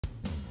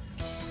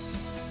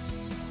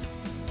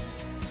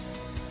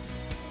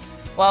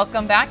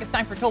Welcome back. It's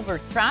time for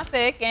Tolbert's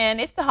Traffic,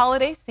 and it's the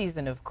holiday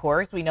season, of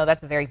course. We know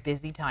that's a very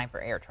busy time for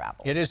air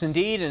travel. It is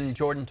indeed, and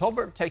Jordan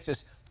Tolbert takes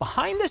us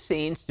behind the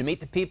scenes to meet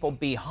the people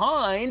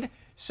behind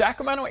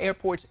Sacramento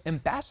Airport's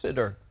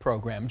ambassador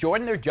program.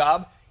 Jordan, their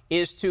job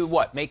is to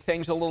what? Make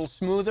things a little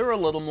smoother, a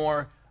little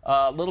more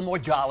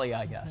jolly,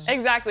 I guess.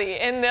 Exactly,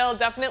 and they'll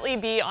definitely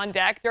be on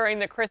deck during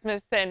the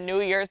Christmas and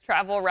New Year's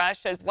travel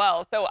rush as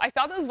well. So I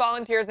saw those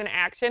volunteers in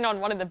action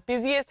on one of the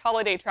busiest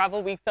holiday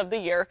travel weeks of the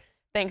year,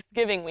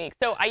 Thanksgiving week.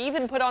 So I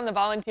even put on the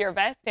volunteer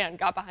vest and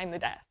got behind the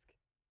desk.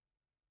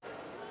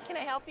 Can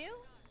I help you?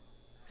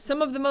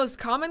 Some of the most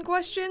common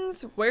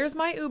questions: where's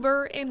my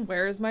Uber and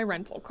where's my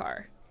rental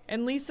car?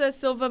 And Lisa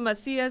Silva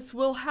Macias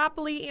will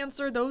happily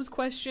answer those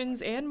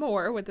questions and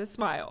more with a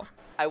smile.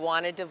 I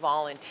wanted to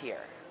volunteer.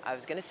 I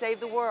was going to save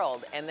the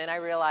world, and then I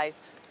realized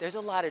there's a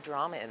lot of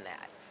drama in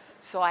that.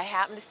 So I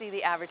happened to see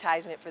the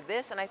advertisement for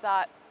this, and I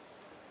thought,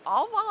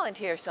 I'll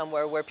volunteer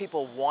somewhere where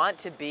people want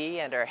to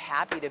be and are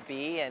happy to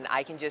be, and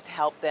I can just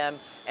help them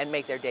and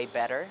make their day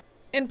better.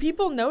 And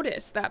people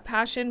notice that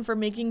passion for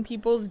making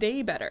people's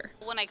day better.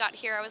 When I got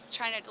here, I was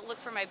trying to look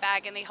for my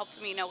bag, and they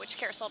helped me know which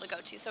carousel to go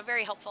to. So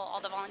very helpful,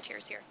 all the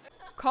volunteers here.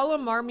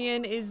 Colin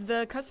Marmion is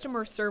the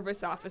customer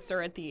service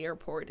officer at the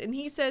airport, and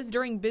he says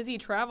during busy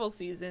travel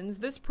seasons,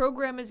 this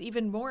program is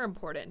even more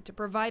important to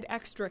provide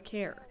extra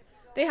care.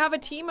 They have a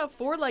team of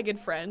four-legged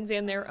friends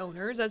and their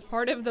owners as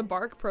part of the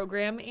BARC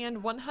program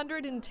and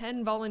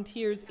 110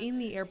 volunteers in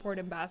the Airport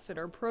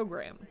Ambassador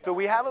program. So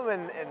we have them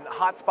in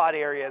hotspot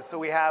areas. So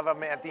we have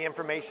them at the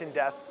information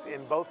desks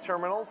in both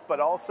terminals, but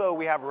also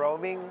we have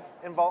roaming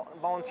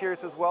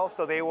volunteers as well.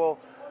 So they will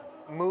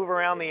move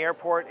around the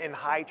airport in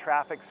high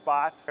traffic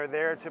spots. They're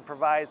there to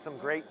provide some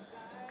great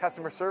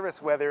customer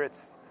service, whether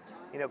it's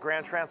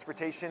ground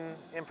transportation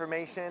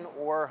information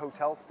or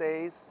hotel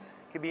stays.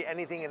 It could be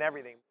anything and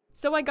everything.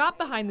 So I got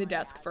behind the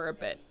desk for a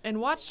bit and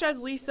watched as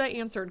Lisa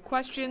answered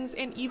questions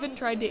and even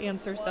tried to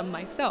answer some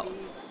myself.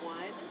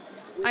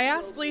 I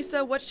asked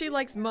Lisa what she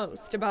likes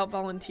most about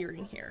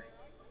volunteering here.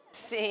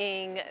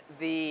 Seeing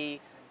the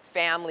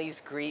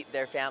families greet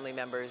their family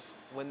members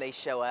when they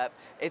show up,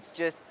 it's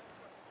just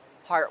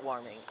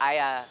heartwarming.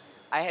 I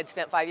had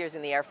spent 5 years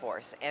in the Air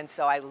Force, and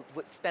so I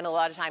spent a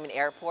lot of time in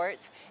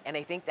airports, and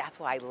I think that's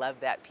why I love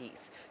that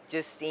piece.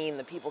 Just seeing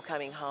the people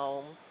coming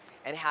home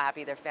and how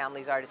happy their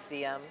families are to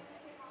see them.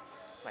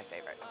 It's my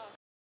favorite.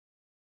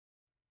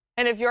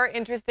 And if you're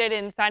interested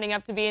in signing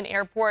up to be an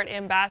airport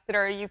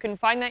ambassador, you can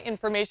find that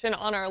information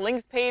on our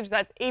links page.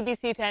 That's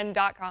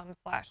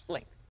abc10.com/links.